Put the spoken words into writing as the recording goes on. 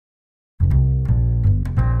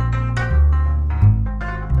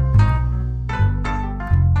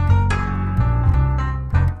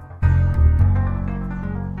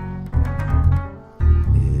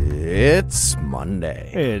It's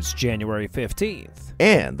Monday. It's January 15th.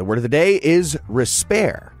 And the word of the day is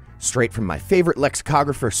respair. Straight from my favorite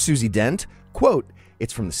lexicographer, Susie Dent. Quote,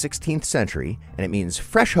 it's from the 16th century, and it means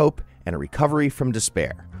fresh hope and a recovery from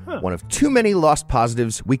despair. One of too many lost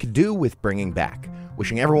positives we could do with bringing back.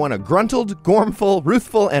 Wishing everyone a gruntled, gormful,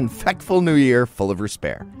 ruthful, and feckful new year full of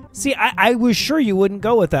respair. See, I was sure you wouldn't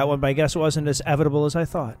go with that one, but I guess it wasn't as evitable as I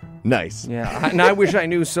thought. Nice. Yeah, and I wish I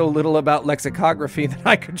knew so little about lexicography that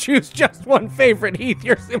I could choose just one favorite. Heath,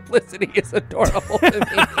 your simplicity is adorable to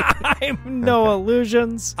me. I'm no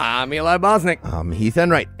illusions. I'm Eli Bosnick. I'm Heath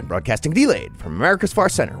Enright, and broadcasting delayed from America's Far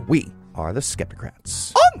Center, we are the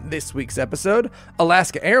Skepticrats. On this week's episode,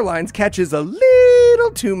 Alaska Airlines catches a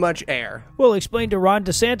little too much air. We'll explain to Ron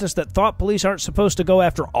DeSantis that thought police aren't supposed to go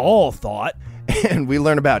after all thought. And we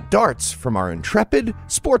learn about darts from our intrepid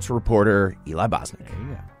sports reporter, Eli Bosnick.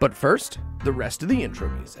 But first, the rest of the intro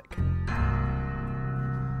music.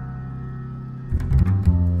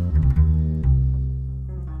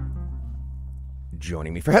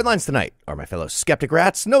 Joining me for headlines tonight are my fellow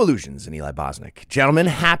Skepticrats, no illusions, and Eli Bosnick. Gentlemen,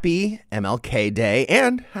 happy MLK Day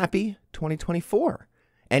and happy 2024.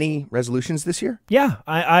 Any resolutions this year? Yeah,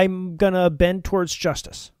 I'm going to bend towards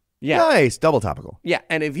justice. Yeah. Nice, double topical. Yeah,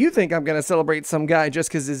 and if you think I'm going to celebrate some guy just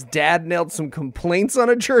because his dad nailed some complaints on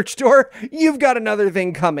a church door, you've got another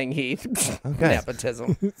thing coming, Heath. Okay.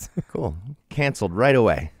 Nepotism. Cool. Canceled right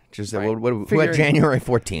away. Just Right. who had January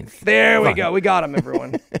 14th? There we go. We got him,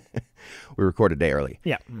 everyone. We recorded a day early.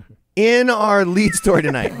 Yeah. In our lead story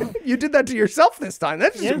tonight. You did that to yourself this time.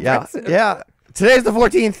 That's just impressive. Yeah. Today's the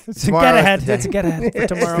 14th. It's a get ahead. It's a get ahead for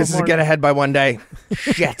tomorrow This is a morning. get ahead by one day.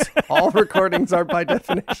 Shit. All recordings are by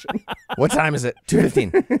definition. What time is it?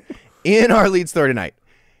 2:15. In our lead story tonight,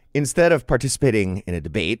 instead of participating in a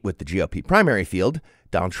debate with the GOP primary field,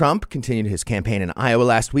 Donald Trump continued his campaign in Iowa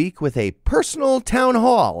last week with a personal town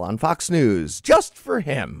hall on Fox News just for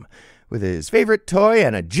him, with his favorite toy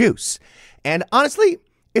and a juice. And honestly,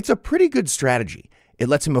 it's a pretty good strategy. It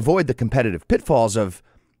lets him avoid the competitive pitfalls of,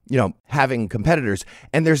 having competitors,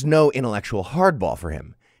 and there's no intellectual hardball for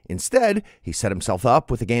him. Instead, he set himself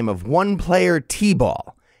up with a game of one-player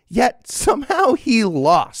T-ball. Yet, somehow he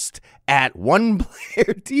lost at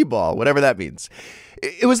one-player T-ball, whatever that means.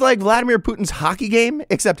 It was like Vladimir Putin's hockey game,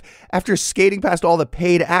 except after skating past all the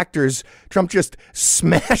paid actors, Trump just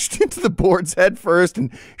smashed into the boards head first and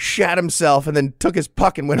shat himself and then took his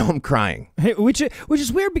puck and went home crying. Which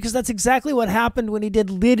is weird because that's exactly what happened when he did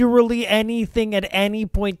literally anything at any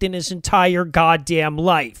point in his entire goddamn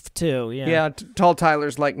life, too. Yeah, Tall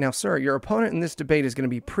Tyler's like, now, sir, your opponent in this debate is going to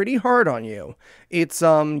be pretty hard on you. It's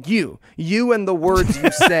you and the words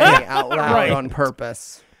you say out loud Right. on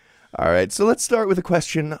purpose. All right, so let's start with a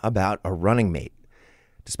question about a running mate.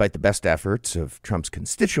 Despite the best efforts of Trump's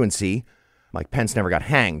constituency, Mike Pence never got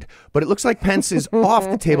hanged. But it looks like Pence is off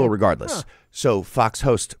the table regardless. So Fox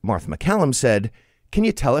host Martha McCallum said, "Can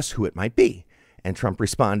you tell us who it might be?" And Trump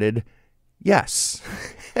responded, "Yes."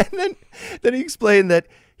 And then he explained that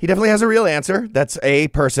he definitely has a real answer. That's a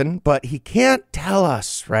person, but he can't tell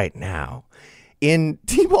us right now. In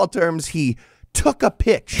T-ball terms, he took a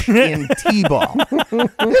pitch in T-ball.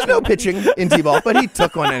 There's no pitching in T-ball, but he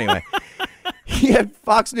took one anyway. He had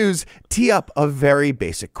Fox News tee up a very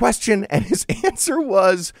basic question, and his answer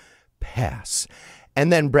was pass.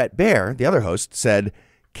 And then Brett Baer, the other host, said,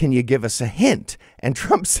 "Can you give us a hint?" And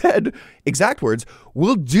Trump said, exact words,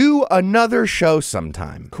 "We'll do another show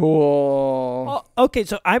sometime." Cool. Oh, okay,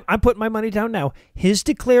 so I'm putting my money down now. His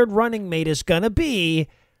declared running mate is going to be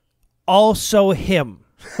also him.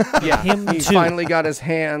 Yeah, Him he too. finally got his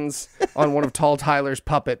hands on one of Tall Tyler's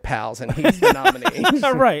puppet pals, and he's the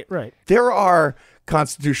nominee. Right. There are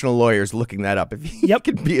constitutional lawyers looking that up. If he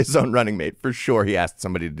could be his own running mate, for sure he asked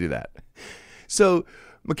somebody to do that. So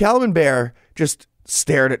McCallum and Baer just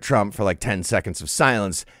stared at Trump for like 10 seconds of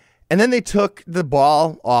silence, and then they took the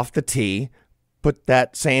ball off the tee, put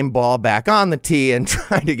that same ball back on the tee, and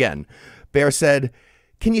tried again. Baer said,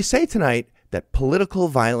 "Can you say tonight that political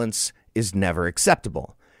violence is never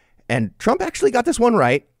acceptable?" And Trump actually got this one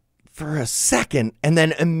right for a second and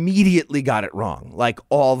then immediately got it wrong, like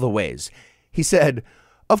all the ways. He said,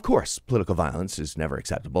 "Of course, political violence is never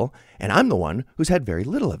acceptable, and I'm the one who's had very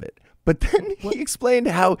little of it." But then he explained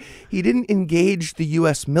how he didn't engage the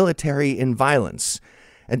U.S. military in violence.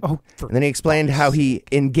 And then he explained how he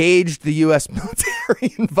engaged the U.S.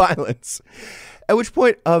 military in violence. At which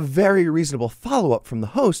point, a very reasonable follow-up from the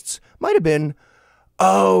hosts might have been,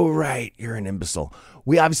 "Oh, right, you're an imbecile.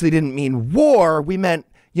 We obviously didn't mean war. We meant,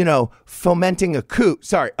 fomenting a coup.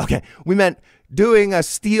 Sorry, okay. We meant doing a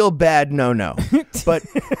steel bad no-no. But,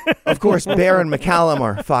 of course, Bear and McCallum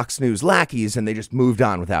are Fox News lackeys, and they just moved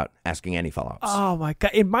on without asking any follow-ups. Oh, my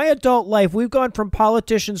God. In my adult life, we've gone from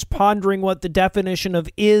politicians pondering what the definition of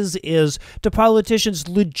is to politicians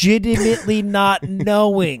legitimately not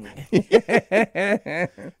knowing.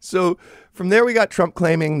 So from there, we got Trump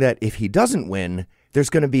claiming that if he doesn't win, there's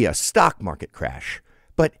going to be a stock market crash.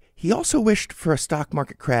 But he also wished for a stock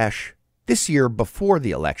market crash this year before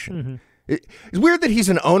the election. It's weird that he's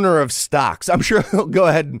an owner of stocks. I'm sure he'll go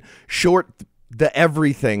ahead and short the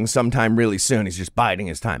everything sometime really soon. He's just biding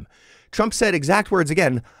his time. Trump said exact words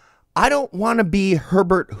again, I don't want to be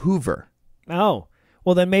Herbert Hoover. Oh,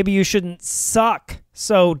 well, then maybe you shouldn't suck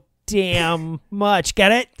so damn much.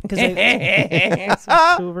 Get it?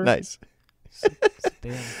 Nice.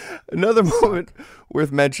 Another moment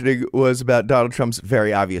worth mentioning was about Donald Trump's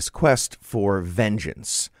very obvious quest for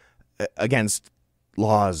vengeance against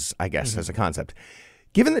laws, I guess, as a concept.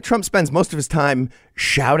 Given that Trump spends most of his time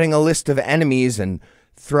shouting a list of enemies and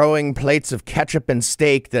throwing plates of ketchup and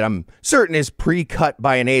steak that I'm certain is pre-cut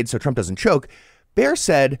by an aide so Trump doesn't choke, Bear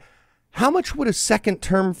said, how much would a second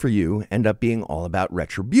term for you end up being all about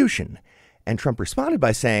retribution? And Trump responded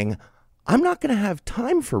by saying, I'm not going to have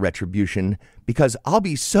time for retribution because I'll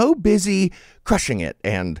be so busy crushing it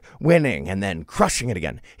and winning and then crushing it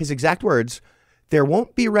again. His exact words, there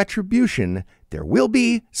won't be retribution. There will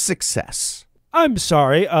be success. I'm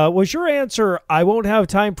sorry. Was your answer, I won't have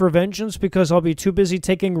time for vengeance because I'll be too busy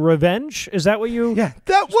taking revenge? Is that what you... Yeah,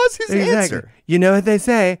 that was his answer. You know what they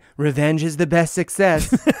say? Revenge is the best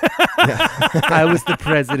success. I was the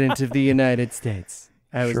president of the United States.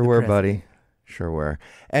 Sure were, buddy. Sure were.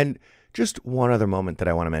 And just one other moment that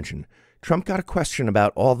I want to mention. Trump got a question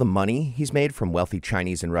about all the money he's made from wealthy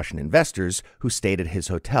Chinese and Russian investors who stayed at his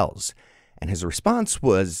hotels. And his response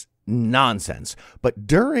was nonsense. But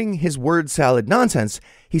during his word salad nonsense,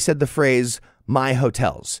 he said the phrase, my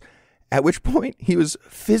hotels, at which point he was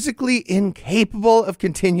physically incapable of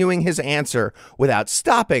continuing his answer without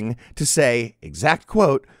stopping to say, exact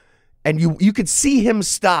quote, and you could see him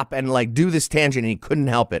stop and like do this tangent and he couldn't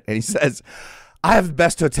help it. And he says, I have the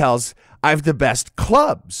best hotels. I have the best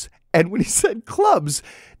clubs. And when he said clubs,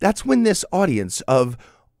 that's when this audience of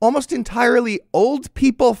almost entirely old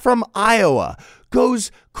people from Iowa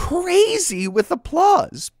goes crazy with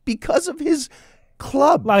applause because of his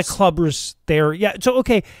clubs. A lot of clubbers there. Yeah. So,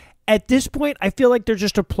 okay. At this point, I feel like they're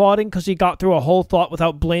just applauding because he got through a whole thought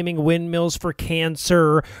without blaming windmills for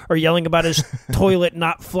cancer or yelling about his toilet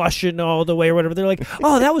not flushing all the way or whatever. They're like,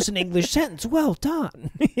 oh, that was an English sentence. Well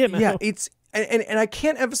done. You know? Yeah, it's... And I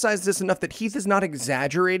can't emphasize this enough that Heath is not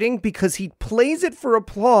exaggerating because he plays it for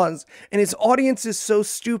applause and his audience is so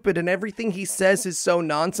stupid and everything he says is so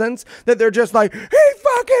nonsense that they're just like, he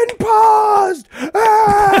fucking paused!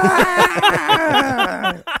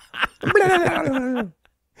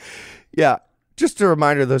 Yeah, just a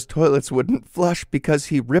reminder, those toilets wouldn't flush because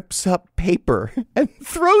he rips up paper and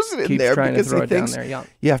throws it in there because he thinks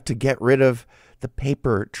you have to get rid of the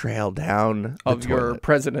paper trail down of your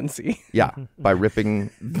presidency. Yeah, by ripping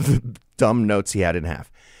the dumb notes he had in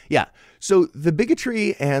half. Yeah, so the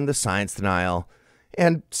bigotry and the science denial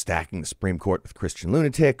and stacking the Supreme Court with Christian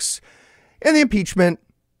lunatics and the impeachment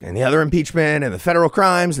and the other impeachment and the federal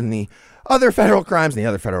crimes and the other federal crimes and the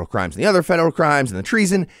other federal crimes and the other federal crimes and the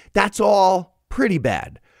treason, that's all pretty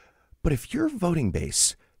bad. But if your voting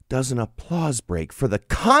base does an applause break for the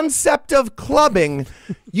concept of clubbing,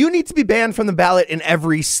 you need to be banned from the ballot in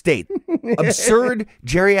every state. Absurd,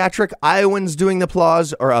 geriatric, Iowans doing the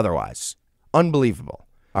applause or otherwise. Unbelievable.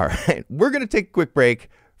 All right, we're going to take a quick break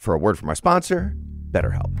for a word from our sponsor,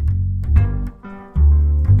 BetterHelp.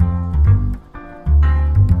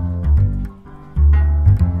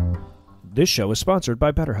 This show is sponsored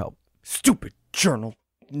by BetterHelp. Stupid journal,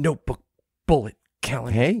 notebook, bullet,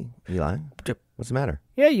 calendar. Hey, Eli, what's the matter?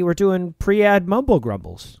 Yeah, you were doing pre-ad mumble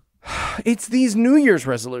grumbles. It's these New Year's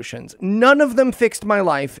resolutions. None of them fixed my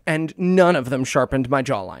life, and none of them sharpened my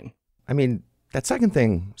jawline. I mean, that second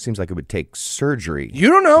thing seems like it would take surgery. You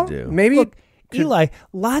don't know. To do. Maybe. Look, Eli,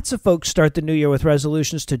 lots of folks start the new year with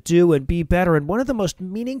resolutions to do and be better, and one of the most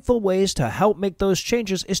meaningful ways to help make those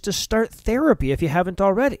changes is to start therapy if you haven't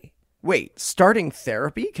already. Wait, starting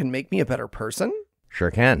therapy can make me a better person? Sure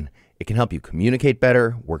can. It can help you communicate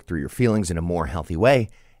better, work through your feelings in a more healthy way,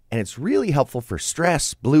 and it's really helpful for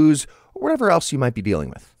stress, blues, or whatever else you might be dealing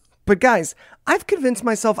with. But guys, I've convinced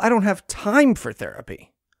myself I don't have time for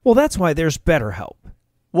therapy. Well, that's why there's BetterHelp.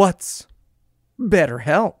 What's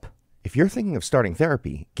BetterHelp? If you're thinking of starting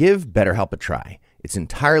therapy, give BetterHelp a try. It's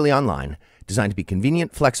entirely online, designed to be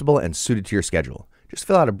convenient, flexible, and suited to your schedule. Just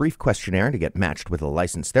fill out a brief questionnaire to get matched with a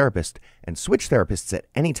licensed therapist and switch therapists at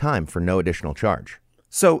any time for no additional charge.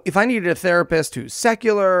 So if I needed a therapist who's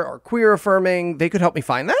secular or queer affirming, they could help me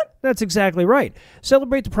find that? That's exactly right.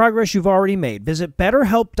 Celebrate the progress you've already made. Visit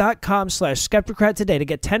BetterHelp.com/Skepticrat today to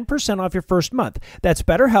get 10% off your first month. That's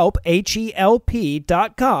BetterHelp,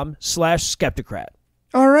 HELP.com/Skepticrat.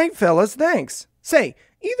 All right, fellas, thanks. Say,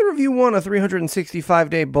 either of you want a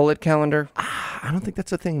 365-day bullet calendar? I don't think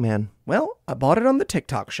that's a thing, man. Well, I bought it on the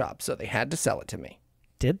TikTok shop, so they had to sell it to me.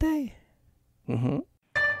 Did they? Mm-hmm.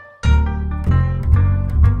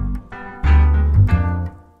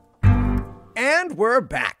 And we're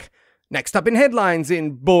back. Next up in headlines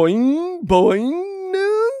in Boing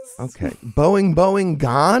News. Okay. Boeing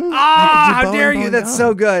gone? How dare you? That's gone?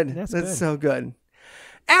 so good. That's That's good. so good.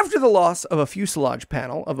 After the loss of a fuselage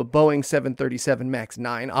panel of a Boeing 737 MAX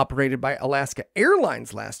 9 operated by Alaska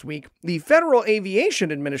Airlines last week, the Federal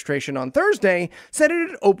Aviation Administration on Thursday said it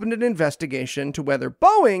had opened an investigation to whether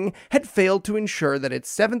Boeing had failed to ensure that its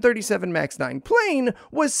 737 MAX 9 plane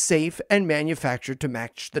was safe and manufactured to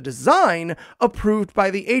match the design approved by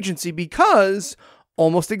the agency because,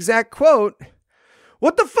 almost exact quote,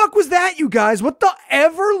 "What the fuck was that, you guys? What the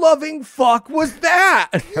ever-loving fuck was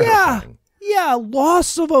that?" Yeah,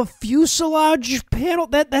 loss of a fuselage panel.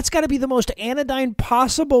 That's got to be the most anodyne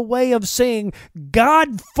possible way of saying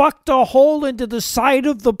God fucked a hole into the side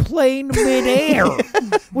of the plane midair,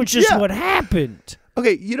 which is what happened.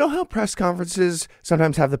 Okay, you know how press conferences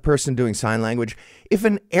sometimes have the person doing sign language? If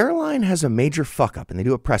an airline has a major fuck up and they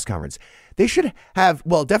do a press conference, they should have,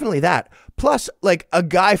 well, definitely that, plus like a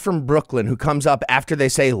guy from Brooklyn who comes up after they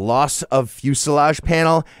say loss of fuselage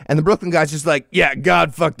panel, and the Brooklyn guy's just like, yeah,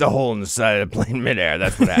 God fucked a hole in the side of the plane midair.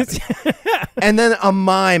 That's what happened. And then a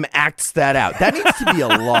mime acts that out. That needs to be a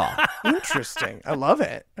law. Interesting. I love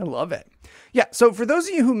it. I love it. Yeah, so for those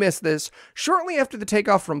of you who missed this, shortly after the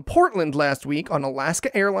takeoff from Portland last week on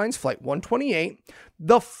Alaska Airlines Flight 128,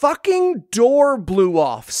 the fucking door blew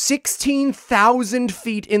off 16,000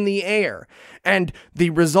 feet in the air, and the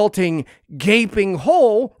resulting gaping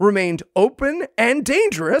hole remained open and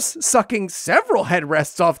dangerous, sucking several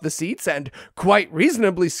headrests off the seats and quite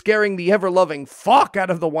reasonably scaring the ever-loving fuck out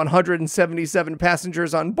of the 177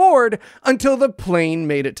 passengers on board until the plane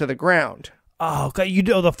made it to the ground. Oh, God, you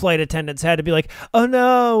know the flight attendants had to be like, oh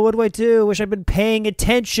no, what do I do? Wish I'd been paying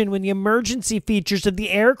attention when the emergency features of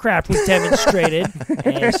the aircraft was demonstrated.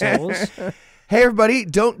 Assholes. Hey, everybody,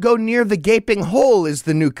 don't go near the gaping hole is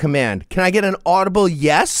the new command. Can I get an audible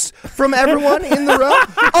yes from everyone in the room?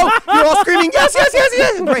 Oh, you're all screaming, yes, yes, yes,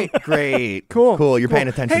 yes. Great. Cool. You're paying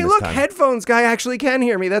attention Hey, this look, time. headphones guy actually can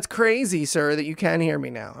hear me. That's crazy, sir, that you can hear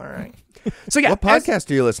me now. All right. So yeah, What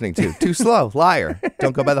podcast are you listening to? Too slow. Liar.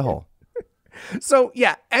 Don't go by the hole. So,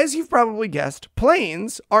 yeah, as you've probably guessed,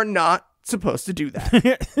 planes are not supposed to do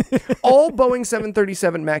that. All Boeing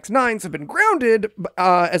 737 MAX 9s have been grounded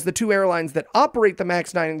as the two airlines that operate the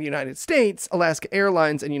MAX 9 in the United States, Alaska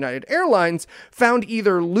Airlines and United Airlines, found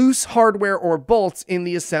either loose hardware or bolts in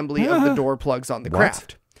the assembly of the door plugs on the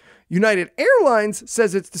craft. United Airlines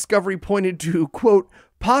says its discovery pointed to, quote,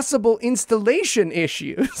 possible installation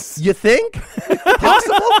issues. You think?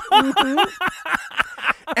 Possible? Mm-hmm.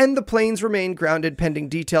 And the planes remain grounded pending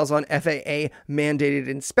details on FAA-mandated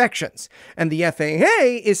inspections. And the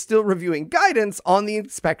FAA is still reviewing guidance on the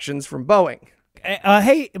inspections from Boeing.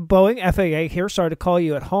 Hey, Boeing, FAA here. Sorry to call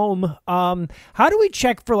you at home. How do we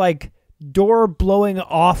check for, like, door blowing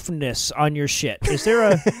offness on your shit? Is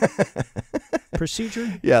there a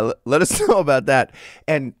procedure? Yeah, let us know about that.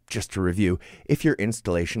 And just to review, if your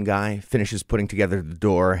installation guy finishes putting together the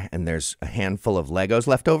door and there's a handful of Legos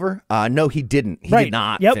left over, no, he didn't. He did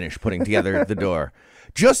not finish putting together the door.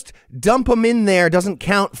 Just dump them in there. Doesn't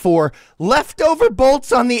count for leftover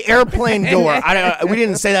bolts on the airplane door. We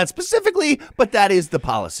didn't say that specifically, but that is the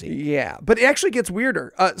policy. Yeah, but it actually gets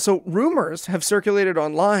weirder. So rumors have circulated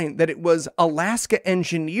online that it was Alaska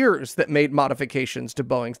engineers that made modifications to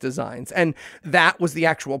Boeing's designs, and that was the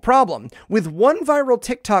actual problem. With one viral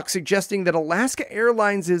TikTok suggesting that Alaska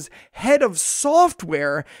Airlines' head of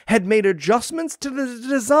software had made adjustments to the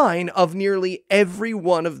design of nearly every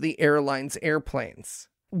one of the airline's airplanes.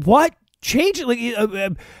 What? Change it? Like,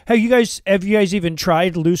 have you guys even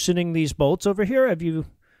tried loosening these bolts over here? Have you?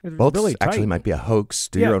 Bolts really actually might be a hoax.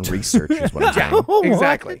 Do your own research is what I'm saying.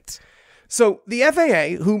 Exactly. What? So the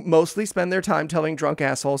FAA, who mostly spend their time telling drunk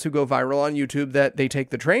assholes who go viral on YouTube that they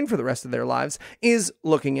take the train for the rest of their lives, is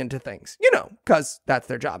looking into things, because that's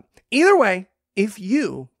their job. Either way, if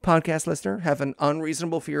you, podcast listener, have an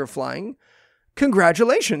unreasonable fear of flying,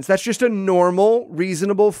 congratulations. That's just a normal,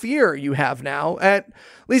 reasonable fear you have now, at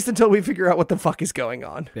least until we figure out what the fuck is going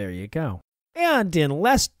on. There you go. And in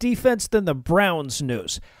less defense than the Browns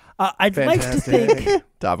news, I'd like to Fantastic. think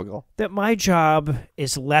Topical. that my job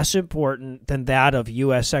is less important than that of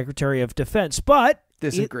U.S. Secretary of Defense, but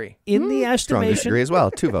Disagree. in the Strong estimation, disagree as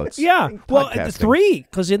well. 2 votes. yeah, well, Podcasting. 3,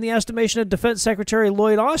 because in the estimation of Defense Secretary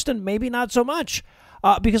Lloyd Austin, maybe not so much,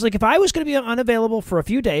 because like if I was going to be unavailable for a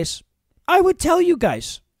few days, I would tell you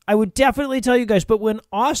guys. I would definitely tell you guys, but when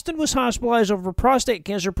Austin was hospitalized over prostate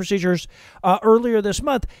cancer procedures earlier this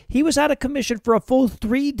month, he was out of commission for a full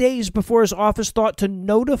 3 days before his office thought to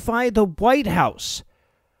notify the White House,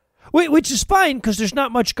 which is fine because there's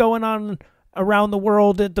not much going on around the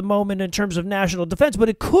world at the moment in terms of national defense, but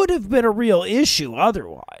it could have been a real issue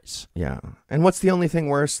otherwise. Yeah. And what's the only thing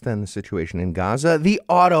worse than the situation in Gaza? The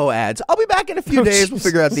auto ads. I'll be back in a few days. We'll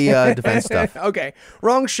figure out the defense stuff. Okay.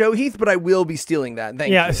 Wrong show, Heath, but I will be stealing that.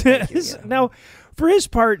 Thank Yeah. you. Thank you. Yeah. Now, for his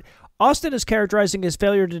part, Austin is characterizing his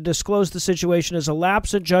failure to disclose the situation as a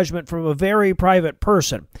lapse in judgment from a very private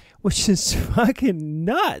person, which is fucking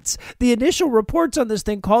nuts. The initial reports on this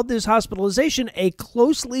thing called this hospitalization a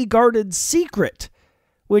closely guarded secret,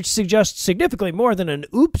 which suggests significantly more than an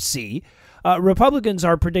oopsie. Republicans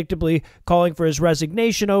are predictably calling for his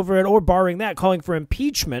resignation over it, or barring that, calling for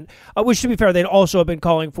impeachment, which, to be fair, they'd also have been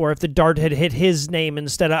calling for if the dart had hit his name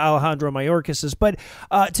instead of Alejandro Mayorkas's. But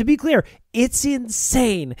to be clear, it's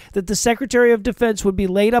insane that the Secretary of Defense would be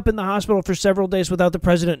laid up in the hospital for several days without the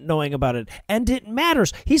president knowing about it. And it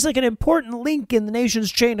matters. He's like an important link in the nation's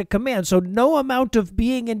chain of command, so no amount of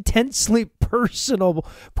being intensely personal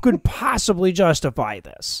could possibly justify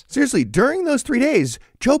this. Seriously, during those 3 days,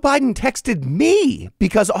 Joe Biden texted me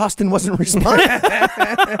because Austin wasn't responding.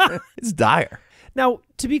 It's dire. Now,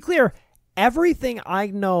 to be clear, everything I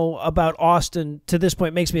know about Austin to this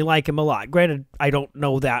point makes me like him a lot. Granted, I don't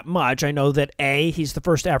know that much. I know that A, he's the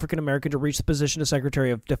first African-American to reach the position of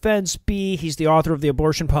Secretary of Defense. B, he's the author of the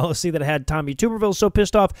abortion policy that had Tommy Tuberville so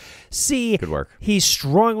pissed off. C, Good work. he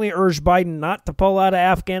strongly urged Biden not to pull out of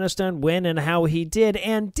Afghanistan when and how he did.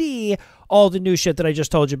 And D, all the new shit that I just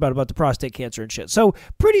told you about the prostate cancer and shit. So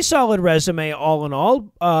pretty solid resume all in all.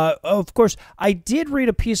 Of course, I did read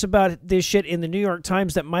a piece about this shit in the New York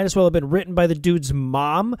Times that might as well have been written by the dude's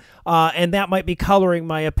mom, and that might be coloring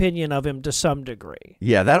my opinion of him to some degree.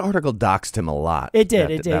 Yeah, that article doxed him a lot. It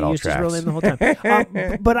did. That He all used his tracks. real name the whole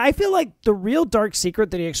time. But I feel like the real dark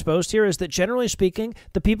secret that he exposed here is that, generally speaking,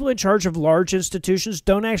 the people in charge of large institutions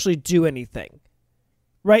don't actually do anything.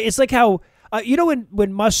 Right? It's like how... you know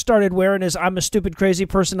when Musk started wearing his "I'm a stupid crazy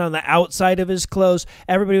person" on the outside of his clothes,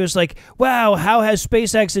 everybody was like, wow, how has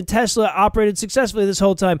SpaceX and Tesla operated successfully this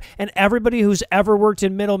whole time? And everybody who's ever worked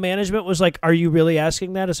in middle management was like, are you really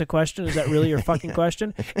asking that as a question? Is that really your fucking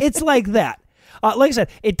question? It's like that. Like I said,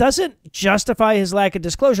 it doesn't justify his lack of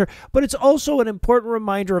disclosure, but it's also an important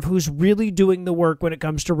reminder of who's really doing the work when it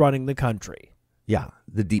comes to running the country. Yeah,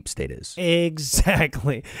 the deep state is.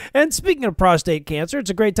 Exactly. And speaking of prostate cancer, it's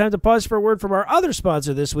a great time to pause for a word from our other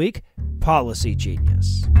sponsor this week, Policy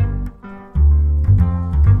Genius.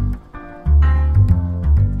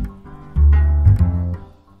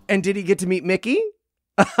 And did he get to meet Mickey?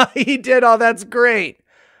 He did. Oh, that's great.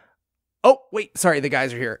 Oh, wait. Sorry, the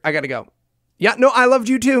guys are here. I got to go. Yeah, no, I loved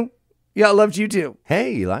you too. Yeah, I loved you too.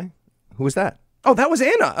 Hey, Eli. Who was that? Oh, that was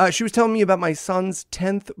Anna. She was telling me about my son's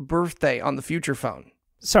 10th birthday on the Future phone.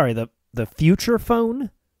 Sorry, the Future phone?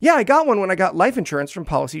 Yeah, I got one when I got life insurance from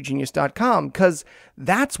PolicyGenius.com, because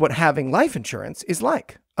that's what having life insurance is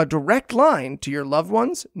like. A direct line to your loved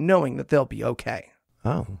ones, knowing that they'll be okay.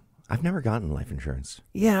 Oh, I've never gotten life insurance.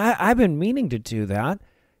 Yeah, I've been meaning to do that.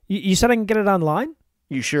 You said I can get it online?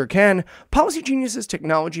 You sure can. Policy Genius's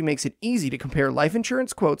technology makes it easy to compare life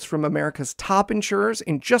insurance quotes from America's top insurers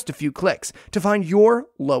in just a few clicks to find your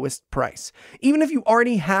lowest price. Even if you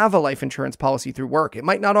already have a life insurance policy through work, it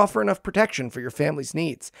might not offer enough protection for your family's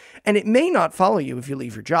needs. And it may not follow you if you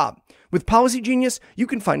leave your job. With Policy Genius, you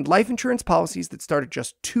can find life insurance policies that start at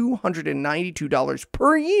just $292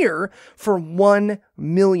 per year for $1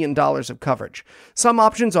 million of coverage. Some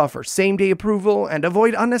options offer same-day approval and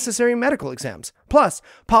avoid unnecessary medical exams. Plus,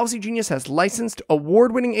 Policy Genius has licensed,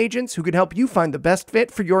 award-winning agents who can help you find the best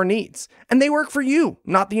fit for your needs. And they work for you,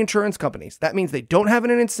 not the insurance companies. That means they don't have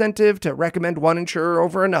an incentive to recommend one insurer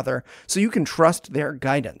over another, so you can trust their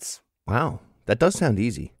guidance. Wow, that does sound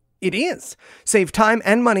easy. It is. Save time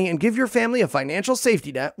and money and give your family a financial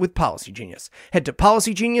safety net with Policy Genius. Head to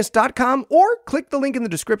PolicyGenius.com or click the link in the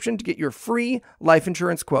description to get your free life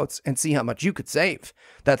insurance quotes and see how much you could save.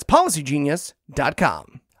 That's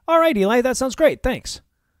PolicyGenius.com. All right, Eli, that sounds great. Thanks.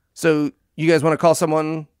 So you guys want to call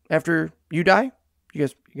someone after you die? You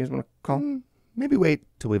guys want to call? Maybe wait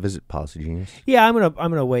till we visit Policy Genius. Yeah, I'm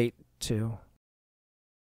gonna wait too.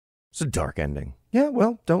 It's a dark ending. Yeah,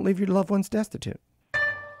 well, don't leave your loved ones destitute.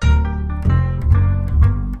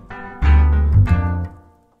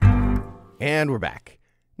 And we're back.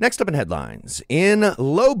 Next up in headlines, in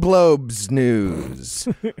Low Blobes news,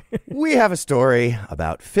 we have a story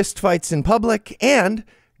about fistfights in public and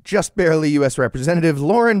just barely U.S. Representative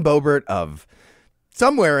Lauren Boebert of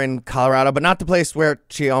somewhere in Colorado, but not the place where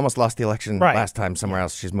she almost lost the election last time. Somewhere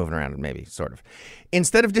else. She's moving around, maybe, sort of.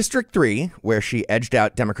 Instead of District 3, where she edged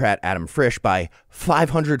out Democrat Adam Frisch by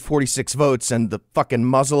 546 votes and the fucking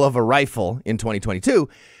muzzle of a rifle in 2022,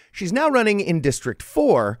 she's now running in District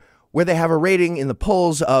 4, where they have a rating in the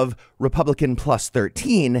polls of Republican plus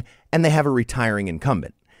 13, and they have a retiring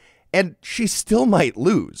incumbent. And she still might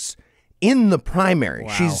lose in the primary.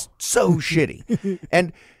 Wow. She's so shitty.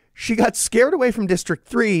 And she got scared away from District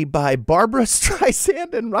 3 by Barbara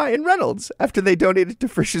Streisand and Ryan Reynolds after they donated to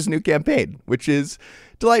Frisch's new campaign, which is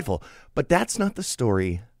delightful. But that's not the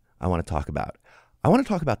story I want to talk about. I want to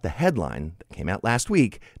talk about the headline that came out last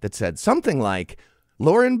week that said something like,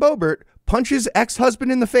 Lauren Boebert punches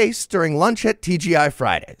ex-husband in the face during lunch at TGI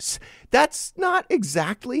Fridays. That's not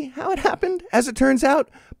exactly how it happened, as it turns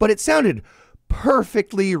out, but it sounded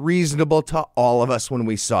perfectly reasonable to all of us when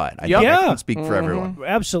we saw it. I think I can speak for everyone.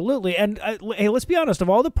 Absolutely. And hey, let's be honest, of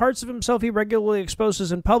all the parts of himself he regularly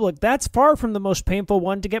exposes in public, that's far from the most painful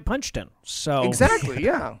one to get punched in. So exactly,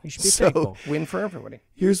 yeah. You should be thankful. Win for everybody.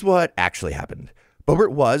 Here's what actually happened.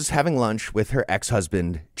 Boebert was having lunch with her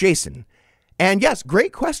ex-husband, Jason. And yes,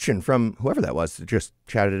 great question from whoever that was that just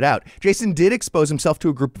shouted it out. Jason did expose himself to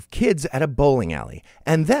a group of kids at a bowling alley.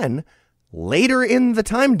 And then, later in the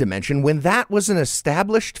time dimension, when that was an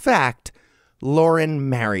established fact, Lauren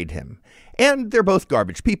married him. And they're both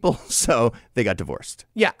garbage people, so they got divorced.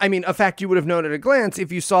 Yeah, I mean, a fact you would have known at a glance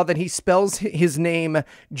if you saw that he spells his name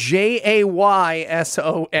Jayson.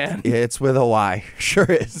 It's with a Y. Sure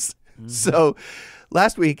is. Mm-hmm. So,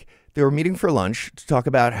 last week, they were meeting for lunch to talk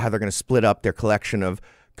about how they're going to split up their collection of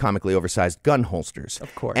comically oversized gun holsters.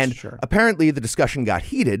 Of course, and sure. Apparently the discussion got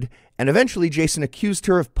heated, and eventually Jason accused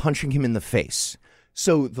her of punching him in the face.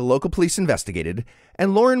 So the local police investigated,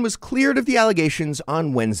 and Lauren was cleared of the allegations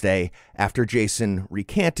on Wednesday after Jason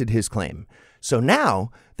recanted his claim. So now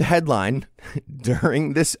the headline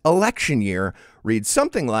during this election year reads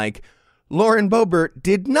something like, Lauren Boebert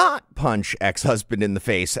did not punch ex-husband in the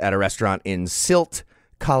face at a restaurant in Silt,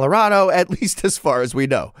 Colorado, at least as far as we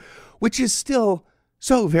know, which is still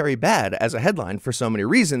so very bad as a headline for so many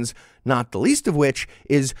reasons, not the least of which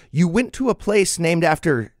is you went to a place named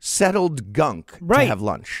after settled gunk to have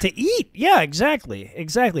lunch. To eat. Yeah, exactly.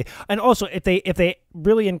 And also, if they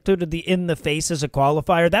really included the in the face as a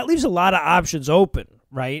qualifier, that leaves a lot of options open.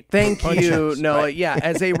 Right? Thank you, Noah. Right. Yeah,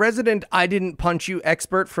 as a resident I didn't punch you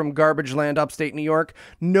expert from Garbage Land, upstate New York,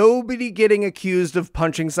 nobody getting accused of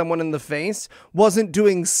punching someone in the face wasn't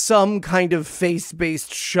doing some kind of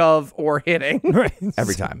face-based shove or hitting. Right.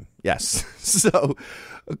 Every time, yes. So,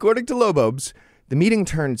 according to Lobobes, the meeting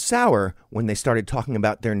turned sour when they started talking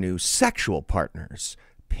about their new sexual partners.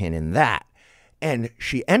 Pin in that. And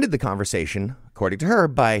she ended the conversation, according to her,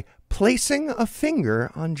 by placing a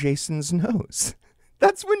finger on Jason's nose.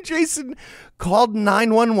 That's when Jason called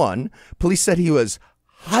 911. Police said he was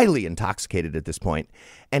highly intoxicated at this point,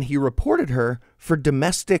 and he reported her for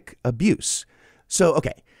domestic abuse. So,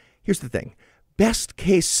 okay, here's the thing. Best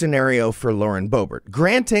case scenario for Lauren Boebert,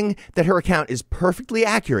 granting that her account is perfectly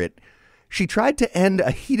accurate, she tried to end a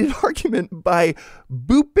heated argument by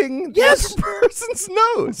booping the other person's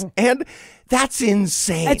nose. And that's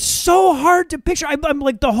insane. It's so hard to picture. I'm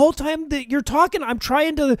like, the whole time that you're talking, I'm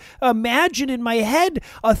trying to imagine in my head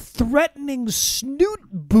a threatening snoot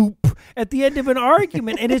boop at the end of an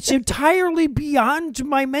argument, and it's entirely beyond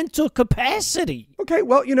my mental capacity. Okay,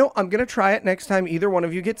 well, I'm going to try it next time either one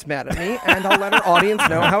of you gets mad at me, and I'll let our audience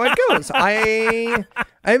know how it goes. I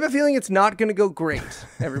have a feeling it's not going to go great,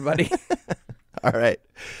 everybody. All right.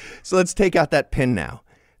 So let's take out that pin now.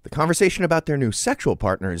 The conversation about their new sexual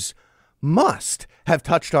partners must have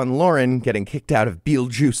touched on Lauren getting kicked out of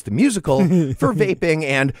Beetlejuice the musical for vaping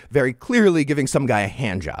and very clearly giving some guy a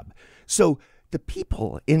hand job. So the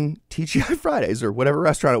people in TGI Fridays, or whatever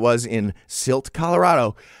restaurant it was in Silt,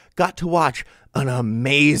 Colorado, got to watch an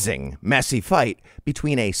amazing, messy fight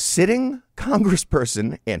between a sitting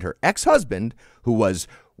congressperson and her ex-husband, who was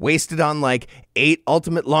wasted on like 8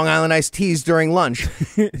 Ultimate Long Island iced teas during lunch,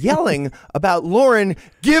 yelling about Lauren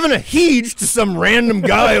giving a heej to some random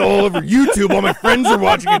guy all over YouTube. All my friends are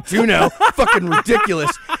watching it too now. Fucking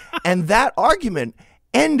ridiculous. And that argument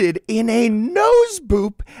ended in a nose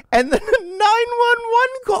boop and then a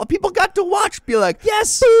 911 call. People got to watch, be like,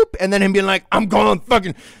 yes, boop, and then him being like, I'm calling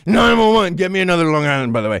fucking 911. Get me another Long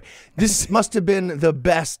Island, by the way. This must have been the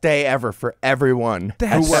best day ever for everyone.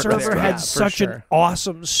 That server had Yeah, such an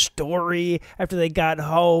awesome story after they got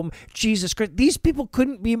home. Jesus Christ. These people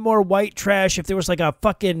couldn't be more white trash if there was like a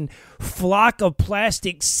fucking flock of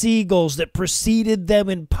plastic seagulls that preceded them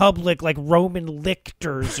in public like Roman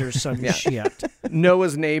lictors or some shit.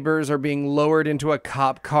 Noah's neighbors are being lowered into a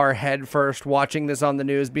cop car head first, watching this on the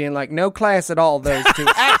news, being like, no class at all, those two.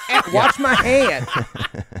 Watch my hand.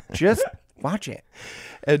 Just watch it.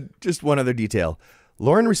 And just one other detail.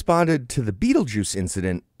 Lauren responded to the Beetlejuice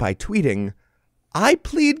incident by tweeting, I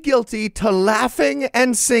plead guilty to laughing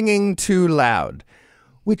and singing too loud,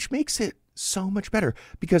 which makes it so much better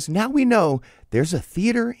because now we know there's a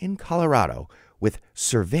theater in Colorado with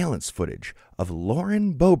surveillance footage of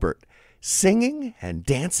Lauren Boebert singing and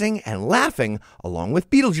dancing and laughing along with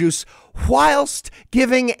Beetlejuice whilst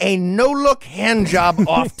giving a no-look hand job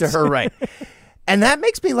off to her right. And that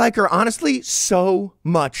makes me like her, honestly, so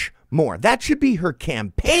much more. That should be her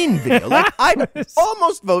campaign video. Like, I'd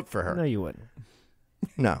almost vote for her. No, you wouldn't.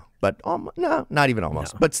 No, but no, not even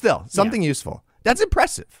almost. No. But still, something useful. That's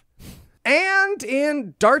impressive. And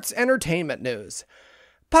in darts entertainment news,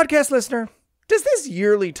 podcast listener, does this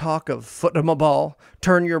yearly talk of football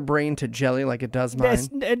turn your brain to jelly like it does mine?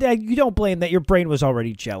 You don't blame that. Your brain was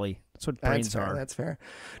already jelly. That's what brains are. That's fair.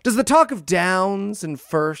 Does the talk of downs and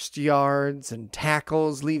first yards and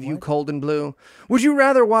tackles leave you cold and blue? Would you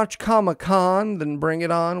rather watch Comic-Con than Bring It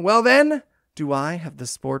On? Well then, do I have the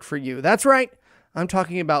sport for you? That's right. I'm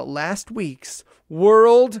talking about last week's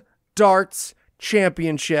World Darts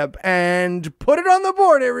Championship. And put it on the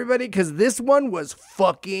board, everybody, because this one was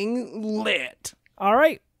fucking lit. All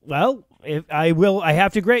right. Well, I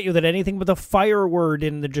have to grant you that anything with a fire word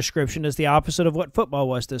in the description is the opposite of what football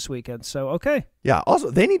was this weekend. So, okay. Yeah. Also,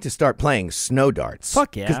 they need to start playing snow darts.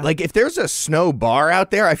 Fuck yeah. 'Cause, like, if there's a snow bar out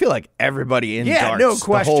there, I feel like everybody in darts, no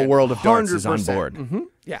question. the whole world of darts is on 100%. board. Mm-hmm.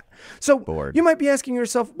 Yeah. So you might be asking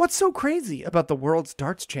yourself, what's so crazy about the World's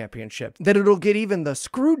Darts Championship that it'll get even the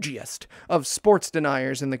Scroogiest of sports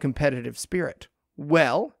deniers in the competitive spirit?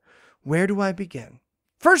 Well, where do I begin?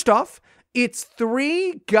 First off, it's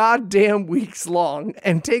 3 goddamn weeks long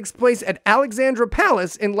and takes place at Alexandra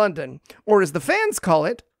Palace in London, or as the fans call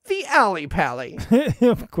it, the Alley Pally.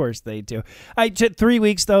 Of course they do. 3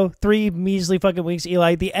 weeks, though. 3 measly fucking weeks,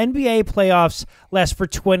 Eli. The NBA playoffs last for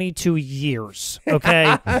 22 years,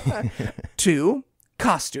 okay? 2,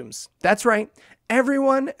 costumes. That's right.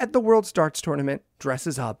 Everyone at the World's Darts Tournament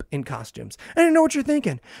dresses up in costumes. And I know what you're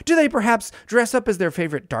thinking. Do they perhaps dress up as their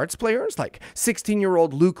favorite darts players, like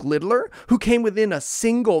 16-year-old Luke Littler, who came within a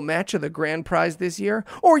single match of the grand prize this year?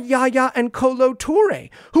 Or Yaya and Kolo Toure,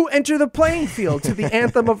 who enter the playing field to the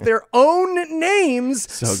anthem of their own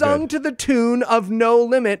names, sung to the tune of No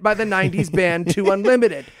Limit by the 90s band 2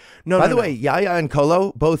 Unlimited? By the way, Yaya and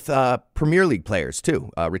Kolo, both Premier League players,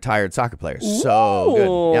 too. Retired soccer players. So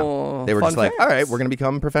good. Yeah. They were just like, all right, we're going to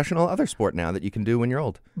become professional other sport now that you can do when you're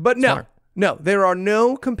old. But no, there are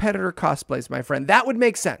no competitor cosplays, my friend. That would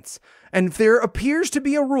make sense. And if there appears to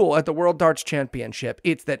be a rule at the World Darts Championship,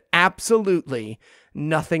 it's that absolutely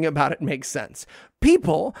nothing about it makes sense.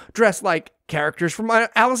 People dress like characters from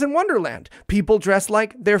Alice in Wonderland. People dress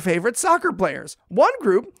like their favorite soccer players. One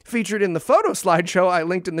group, featured in the photo slideshow I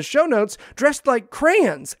linked in the show notes, dressed like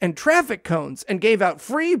crayons and traffic cones and gave out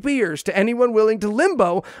free beers to anyone willing to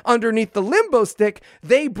limbo underneath the limbo stick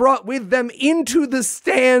they brought with them into the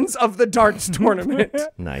stands of the darts tournament.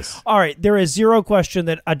 Nice. All right, there is zero question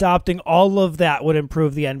that adopting all of that would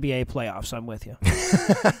improve the NBA playoffs. I'm with you.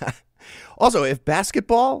 Also, if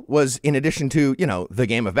basketball was, in addition to, the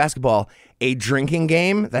game of basketball, a drinking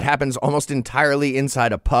game that happens almost entirely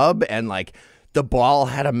inside a pub and, like, the ball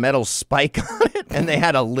had a metal spike on it and they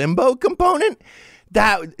had a limbo component,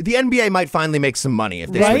 that the NBA might finally make some money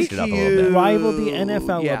if they switched it up a little bit. Rival the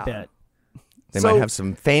NFL a bit. They might have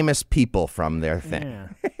some famous people from their thing.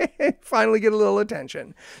 Yeah. Finally get a little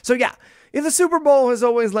attention. So, yeah. If the Super Bowl has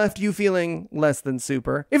always left you feeling less than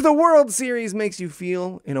super, if the World Series makes you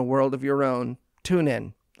feel in a world of your own, tune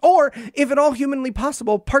in. Or, if at all humanly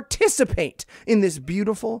possible, participate in this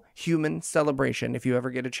beautiful human celebration if you ever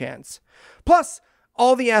get a chance. Plus,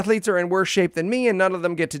 all the athletes are in worse shape than me and none of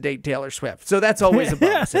them get to date Taylor Swift. So that's always a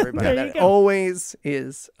bonus, everybody. That always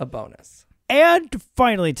is a bonus. And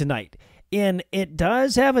finally tonight, It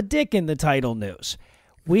Does Have a Dick in the Title news.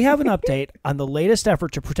 We have an update on the latest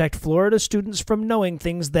effort to protect Florida students from knowing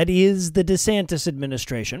things that is the DeSantis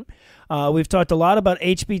administration. We've talked a lot about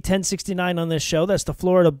HB 1069 on this show. That's the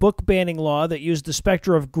Florida book banning law that used the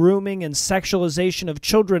specter of grooming and sexualization of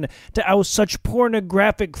children to oust such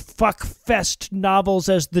pornographic fuckfest novels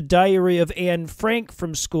as The Diary of Anne Frank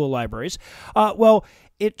from school libraries.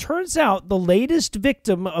 It turns out the latest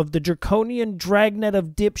victim of the draconian dragnet of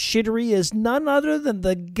dipshittery is none other than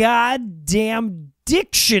the goddamn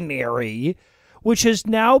dictionary, which has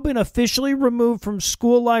now been officially removed from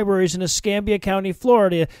school libraries in Escambia County,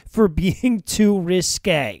 Florida, for being too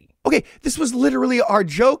risque. Okay, this was literally our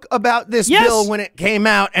joke about this bill when it came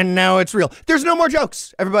out, and now it's real. There's no more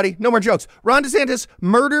jokes, everybody. No more jokes. Ron DeSantis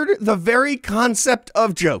murdered the very concept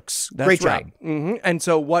of jokes. That's Great right. job. Mm-hmm. And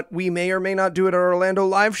so what we may or may not do at our Orlando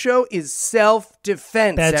live show is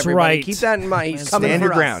self-defense. That's everybody. right. Keep that in mind. He's coming Stand for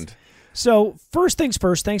your us. ground. So first things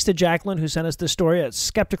first, thanks to Jacqueline who sent us this story at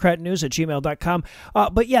SkepticratNews@gmail.com.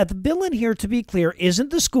 But yeah, the bill in here, to be clear,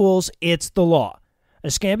 isn't the schools, it's the law.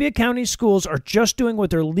 Escambia County schools are just doing what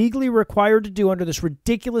they're legally required to do under this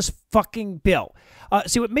ridiculous fucking bill.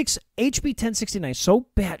 See, what makes HB 1069 so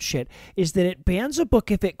batshit is that it bans a book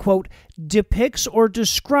if it, quote, depicts or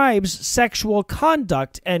describes sexual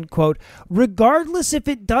conduct, end quote, regardless if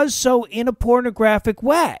it does so in a pornographic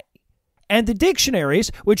way. And the dictionaries,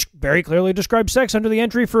 which very clearly describe sex under the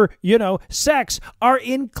entry for, sex, are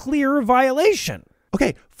in clear violation.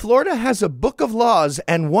 Okay, Florida has a book of laws,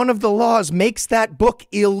 and one of the laws makes that book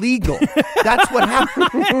illegal. That's what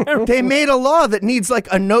happened. They made a law that needs like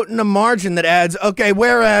a note in the margin that adds, okay,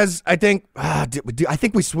 whereas I think we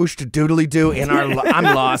swooshed to doodly-doo in our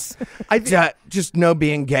I'm lost. Just no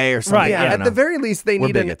being gay or something. Right, Yeah, at the very least, they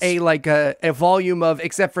need a volume of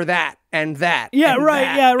except for that and that. Yeah, and right.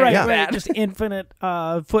 that, Yeah, and right. that. Just infinite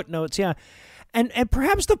footnotes. Yeah. And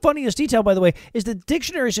perhaps the funniest detail, by the way, is the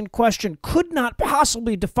dictionaries in question could not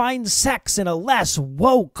possibly define sex in a less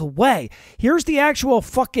woke way. Here's the actual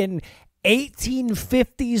fucking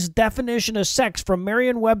 1850s definition of sex from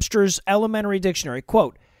Merriam-Webster's Elementary Dictionary.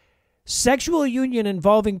 Quote, sexual union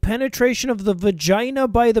involving penetration of the vagina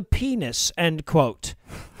by the penis, end quote.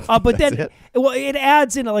 But then, it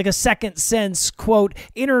adds in like a second sense, quote,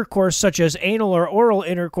 intercourse such as anal or oral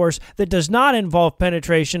intercourse that does not involve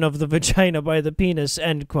penetration of the vagina by the penis,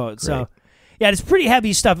 end quote. Great. So, yeah, it's pretty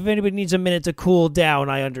heavy stuff. If anybody needs a minute to cool down,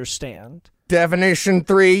 I understand. Definition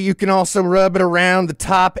 3, you can also rub it around the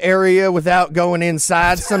top area without going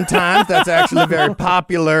inside sometimes. That's actually very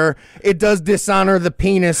popular. It does dishonor the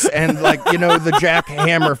penis and the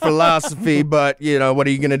jackhammer philosophy, but, what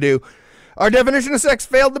are you going to do? Our definition of sex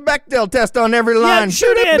failed the Bechdel test on every line. Yeah,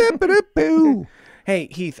 sure did. Hey,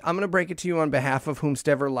 Heath, I'm going to break it to you on behalf of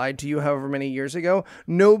whomstever lied to you however many years ago.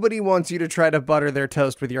 Nobody wants you to try to butter their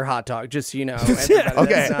toast with your hot dog, just so you know.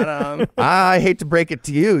 Okay. I hate to break it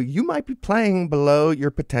to you. You might be playing below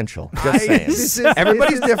your potential. Just saying.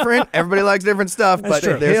 Everybody's different. Everybody likes different stuff, but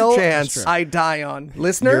there's a chance. I die on.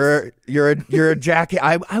 Listeners? You're a jack.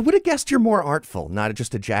 I would have guessed you're more artful, not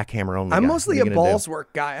just a jackhammer only. I'm mostly a balls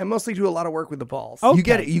work guy. I mostly do a lot of work with the balls. Okay. You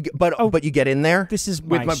get it. But you get in there? This is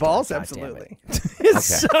with my story, balls? Absolutely.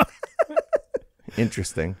 So,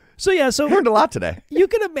 interesting. So learned a lot today. You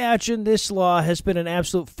can imagine this law has been an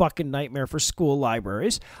absolute fucking nightmare for school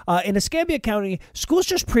libraries. In Escambia County, schools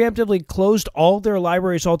just preemptively closed all their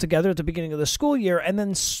libraries altogether at the beginning of the school year and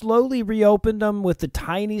then slowly reopened them with the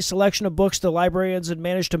tiny selection of books the librarians had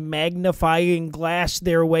managed to magnifying glass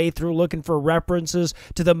their way through looking for references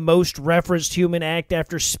to the most referenced human act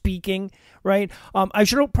after speaking. Right. I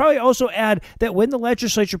should probably also add that when the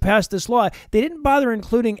legislature passed this law, they didn't bother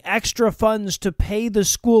including extra funds to pay the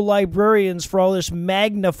school librarians for all this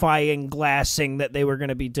magnifying glassing that they were going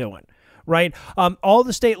to be doing. Right. All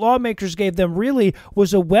the state lawmakers gave them really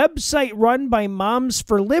was a website run by Moms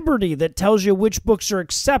for Liberty that tells you which books are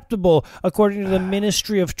acceptable according to the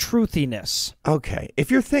Ministry of Truthiness. Okay. If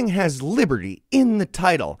your thing has liberty in the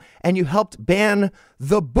title and you helped ban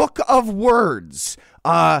the book of words,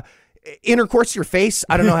 intercourse your face.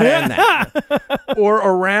 I don't know how to end that. Or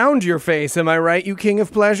around your face. Am I right, you king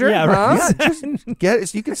of pleasure? Yeah, right. Huh? Yeah, just get it.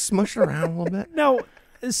 So you can smush it around a little bit. Now,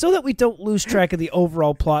 so that we don't lose track of the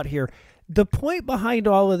overall plot here, the point behind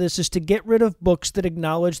all of this is to get rid of books that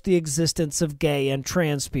acknowledge the existence of gay and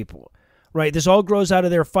trans people. Right, this all grows out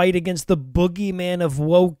of their fight against the boogeyman of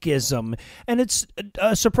wokeism. And it's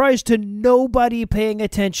a surprise to nobody paying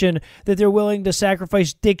attention that they're willing to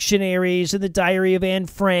sacrifice dictionaries and the Diary of Anne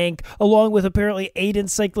Frank, along with apparently 8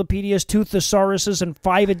 encyclopedias, 2 thesauruses, and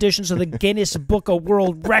 5 editions of the Guinness Book of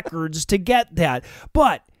World Records to get that.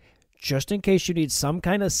 But just in case you need some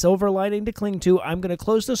kind of silver lining to cling to, I'm going to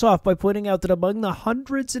close this off by pointing out that among the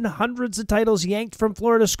hundreds and hundreds of titles yanked from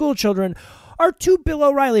Florida school children are 2 Bill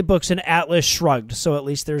O'Reilly books and Atlas Shrugged, so at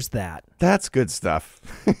least there's that. That's good stuff.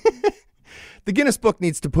 The Guinness Book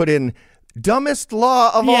needs to put in dumbest law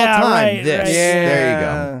of all time. Right, this. right. Yeah. There you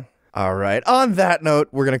go. All right. On that note,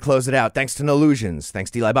 we're going to close it out. Thanks to Lugeons, thanks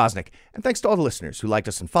to Eli Bosnick, and thanks to all the listeners who liked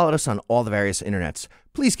us and followed us on all the various internets.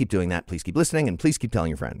 Please keep doing that. Please keep listening, and please keep telling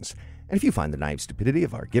your friends. And if you find the naive stupidity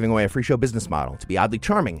of our giving away a free show business model to be oddly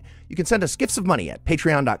charming, you can send us gifts of money at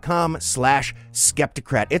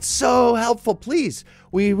patreon.com/Skepticrat. It's so helpful. Please.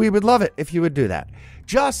 We would love it if you would do that.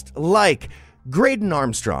 Just like Graydon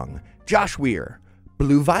Armstrong, Josh Weir,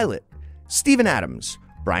 Blue Violet, Stephen Adams,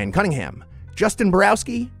 Brian Cunningham, Justin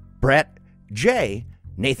Borowski, Brett, Jay,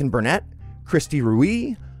 Nathan Burnett, Christy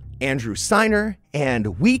Rui, Andrew Steiner,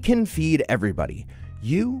 and We Can Feed Everybody.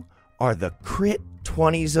 You are the crit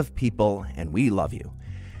 20s of people, and we love you.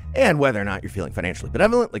 And whether or not you're feeling financially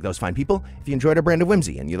benevolent like those fine people, if you enjoyed our brand of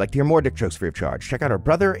whimsy and you'd like to hear more dick jokes free of charge, check out our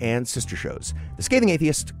brother and sister shows, The Scathing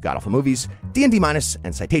Atheist, GodAwfulMovies, D&D Minus,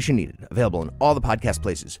 and Citation Needed, available in all the podcast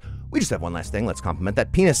places. We just have one last thing. Let's compliment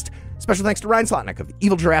that pianist. Special thanks to Ryan Slotnick of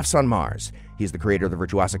Evil Giraffes on Mars. He's the creator of the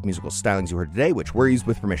virtuosic musical stylings you heard today, which we're used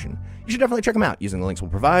with permission. You should definitely check him out using the links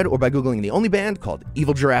we'll provide or by Googling the only band called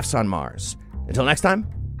Evil Giraffes on Mars. Until next time,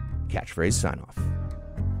 catchphrase sign off.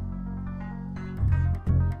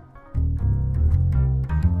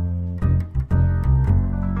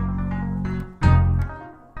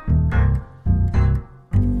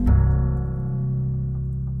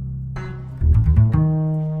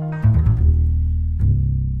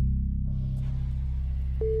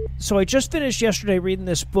 So I just finished yesterday reading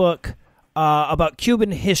this book about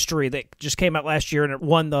Cuban history that just came out last year, and it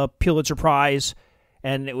won the Pulitzer Prize.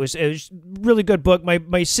 And it was a really good book.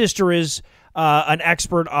 My sister is an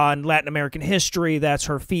expert on Latin American history. That's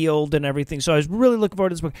her field and everything. So I was really looking forward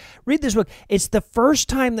to this book. Read this book. It's the first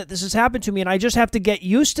time that this has happened to me, and I just have to get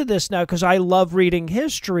used to this now because I love reading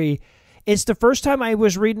history. It's the first time I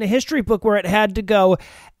was reading a history book where it had to go,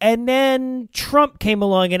 and then Trump came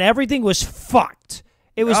along and everything was fucked.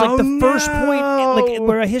 It was like the first point like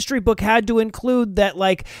where a history book had to include that,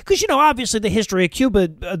 like, because, you know, obviously the history of Cuba,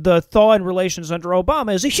 the thaw in relations under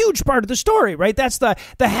Obama is a huge part of the story, right? That's the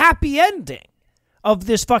happy ending of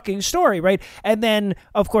this fucking story, right? And then,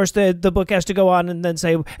 of course, the book has to go on and then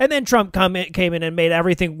say, and then Trump came in and made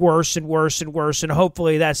everything worse and worse and worse, and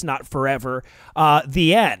hopefully that's not forever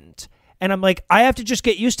the end. And I'm like, I have to just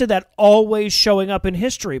get used to that always showing up in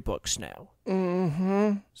history books now.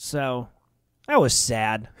 Mm-hmm. So that was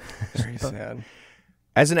sad. Very sad.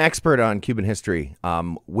 As an expert on Cuban history,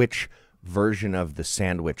 which version of the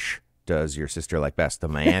sandwich does your sister like best, the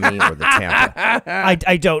Miami or the Tampa?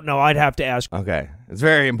 I don't know. I'd have to ask. Okay. It's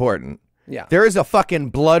very important. Yeah. There is a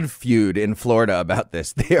fucking blood feud in Florida about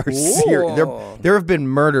this. They are serious. There have been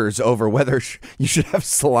murders over whether you should have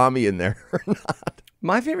salami in there or not.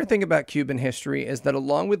 My favorite thing about Cuban history is that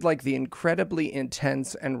along with like the incredibly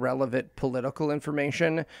intense and relevant political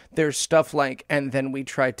information, there's stuff like, and then we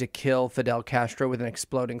tried to kill Fidel Castro with an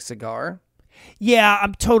exploding cigar. Yeah,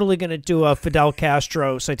 I'm totally going to do a Fidel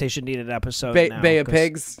Castro Citation Needed episode now. Bay of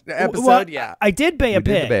Pigs episode, well, yeah. I did Bay of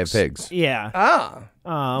Pigs. The Bay of Pigs. Yeah.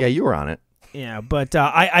 Yeah, you were on it. Yeah, but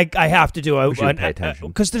I have to do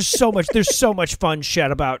because there's so much fun shit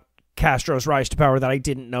about Castro's rise to power that I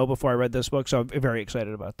didn't know before I read this book, so I'm very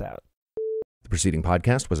excited about that. The preceding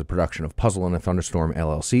podcast was a production of Puzzle in a Thunderstorm,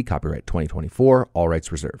 LLC, copyright 2024, all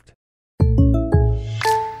rights reserved.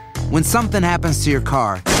 When something happens to your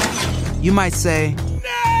car, you might say, No!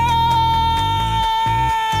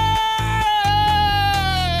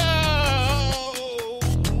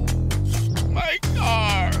 My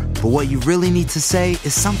car! but what you really need to say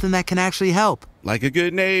is something that can actually help. Like a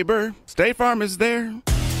good neighbor, State Farm is there.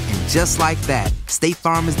 And just like that, State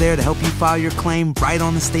Farm is there to help you file your claim right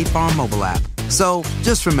on the State Farm mobile app. So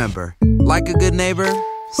just remember, like a good neighbor,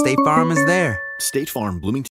 State Farm is there. State Farm, Bloomington.